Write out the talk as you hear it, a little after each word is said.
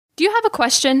Do you have a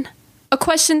question? A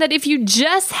question that if you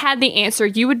just had the answer,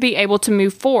 you would be able to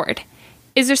move forward.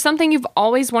 Is there something you've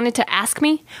always wanted to ask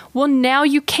me? Well, now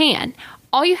you can.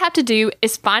 All you have to do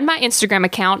is find my Instagram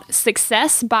account,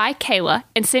 Success by Kayla,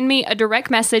 and send me a direct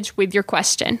message with your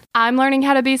question. I'm learning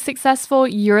how to be successful.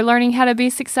 You're learning how to be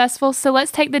successful. So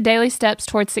let's take the daily steps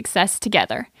towards success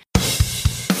together.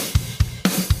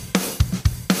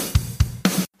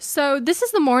 So this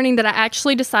is the morning that I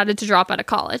actually decided to drop out of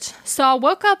college. So I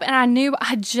woke up and I knew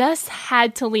I just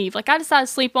had to leave. I decided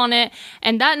to sleep on it.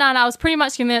 And that night I was pretty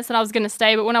much convinced that I was going to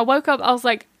stay. But when I woke up, I was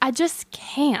like, I just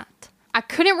can't. I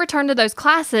couldn't return to those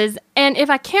classes, and if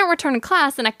I can't return to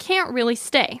class, then I can't really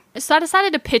stay. So I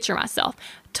decided to picture myself.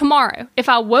 Tomorrow, if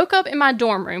I woke up in my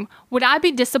dorm room, would I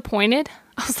be disappointed?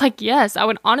 I was like, yes, I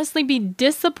would honestly be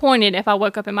disappointed if I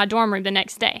woke up in my dorm room the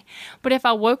next day. But if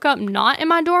I woke up not in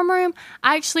my dorm room,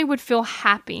 I actually would feel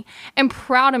happy and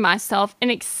proud of myself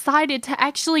and excited to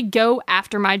actually go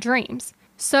after my dreams.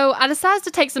 So I decided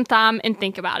to take some time and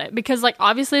think about it because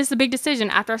obviously it's a big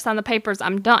decision. After I sign the papers,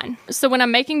 I'm done. So when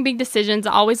I'm making big decisions,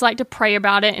 I always like to pray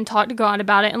about it and talk to God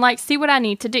about it and see what I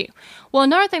need to do. Well,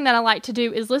 another thing that I like to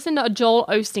do is listen to Joel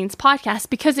Osteen's podcast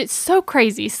because it's so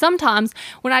crazy. Sometimes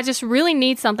when I just really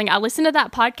need something, I listen to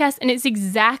that podcast and it's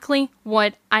exactly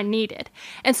what I needed.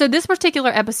 And so this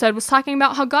particular episode was talking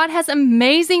about how God has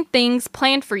amazing things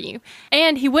planned for you.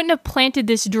 And he wouldn't have planted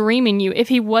this dream in you if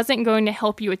he wasn't going to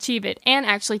help you achieve it and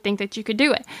actually think that you could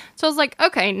do it. So I was like,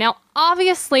 okay, now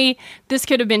obviously this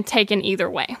could have been taken either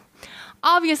way.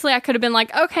 Obviously, I could have been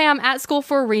like, okay, I'm at school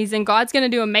for a reason. God's going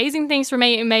to do amazing things for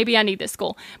me, and maybe I need this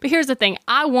school. But here's the thing.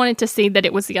 I wanted to see that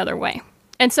it was the other way.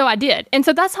 And so I did. And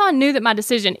so that's how I knew that my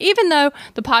decision, even though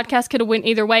the podcast could have went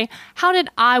either way, how did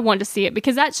I want to see it?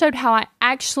 Because that showed how I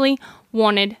actually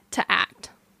wanted to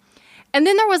act. And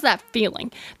then there was that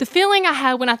feeling. The feeling I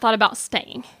had when I thought about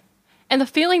staying. And the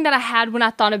feeling that I had when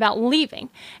I thought about leaving.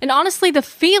 And honestly, the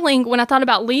feeling when I thought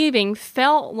about leaving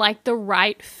felt like the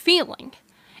right feeling.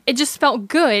 It just felt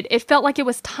good. It felt like it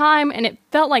was time, and it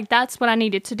felt like that's what I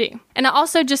needed to do. And I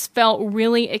also just felt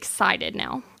really excited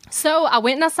now. So I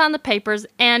went and I signed the papers,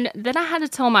 and then I had to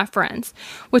tell my friends,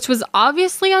 which was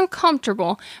obviously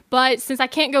uncomfortable. But since I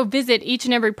can't go visit each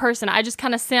and every person, I just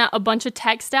kind of sent a bunch of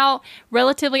text out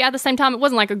relatively at the same time. It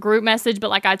wasn't like a group message,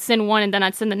 but I'd send one and then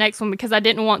I'd send the next one because I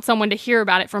didn't want someone to hear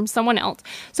about it from someone else.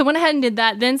 So I went ahead and did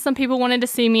that. Then some people wanted to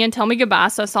see me and tell me goodbye.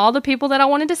 So I saw the people that I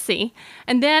wanted to see.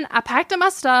 And then I packed up my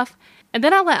stuff and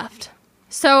then I left.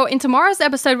 So in tomorrow's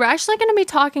episode, we're actually going to be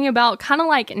talking about kind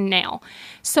of now.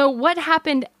 So what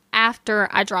happened after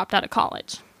I dropped out of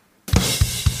college?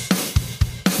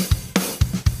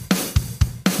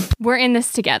 We're in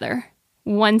this together,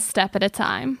 one step at a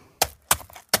time.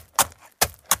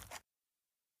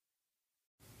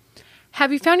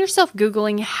 Have you found yourself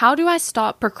Googling, how do I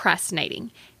stop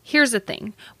procrastinating? Here's the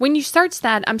thing. When you search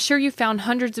that, I'm sure you found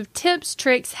hundreds of tips,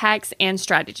 tricks, hacks, and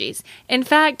strategies. In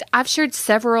fact, I've shared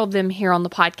several of them here on the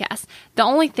podcast. The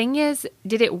only thing is,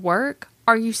 did it work?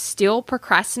 Are you still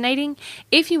procrastinating?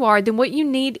 If you are, then what you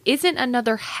need isn't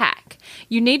another hack.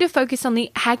 You need to focus on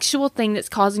the actual thing that's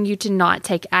causing you to not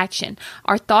take action.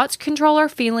 Our thoughts control our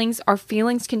feelings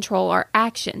control our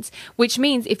actions, which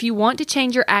means if you want to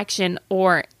change your action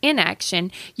or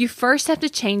inaction, you first have to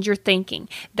change your thinking.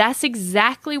 That's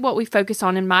exactly what we focus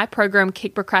on in my program,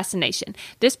 Kick Procrastination.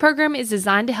 This program is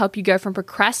designed to help you go from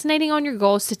procrastinating on your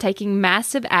goals to taking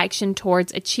massive action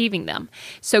towards achieving them.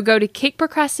 So go to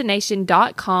kickprocrastination.com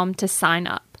to sign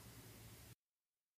up.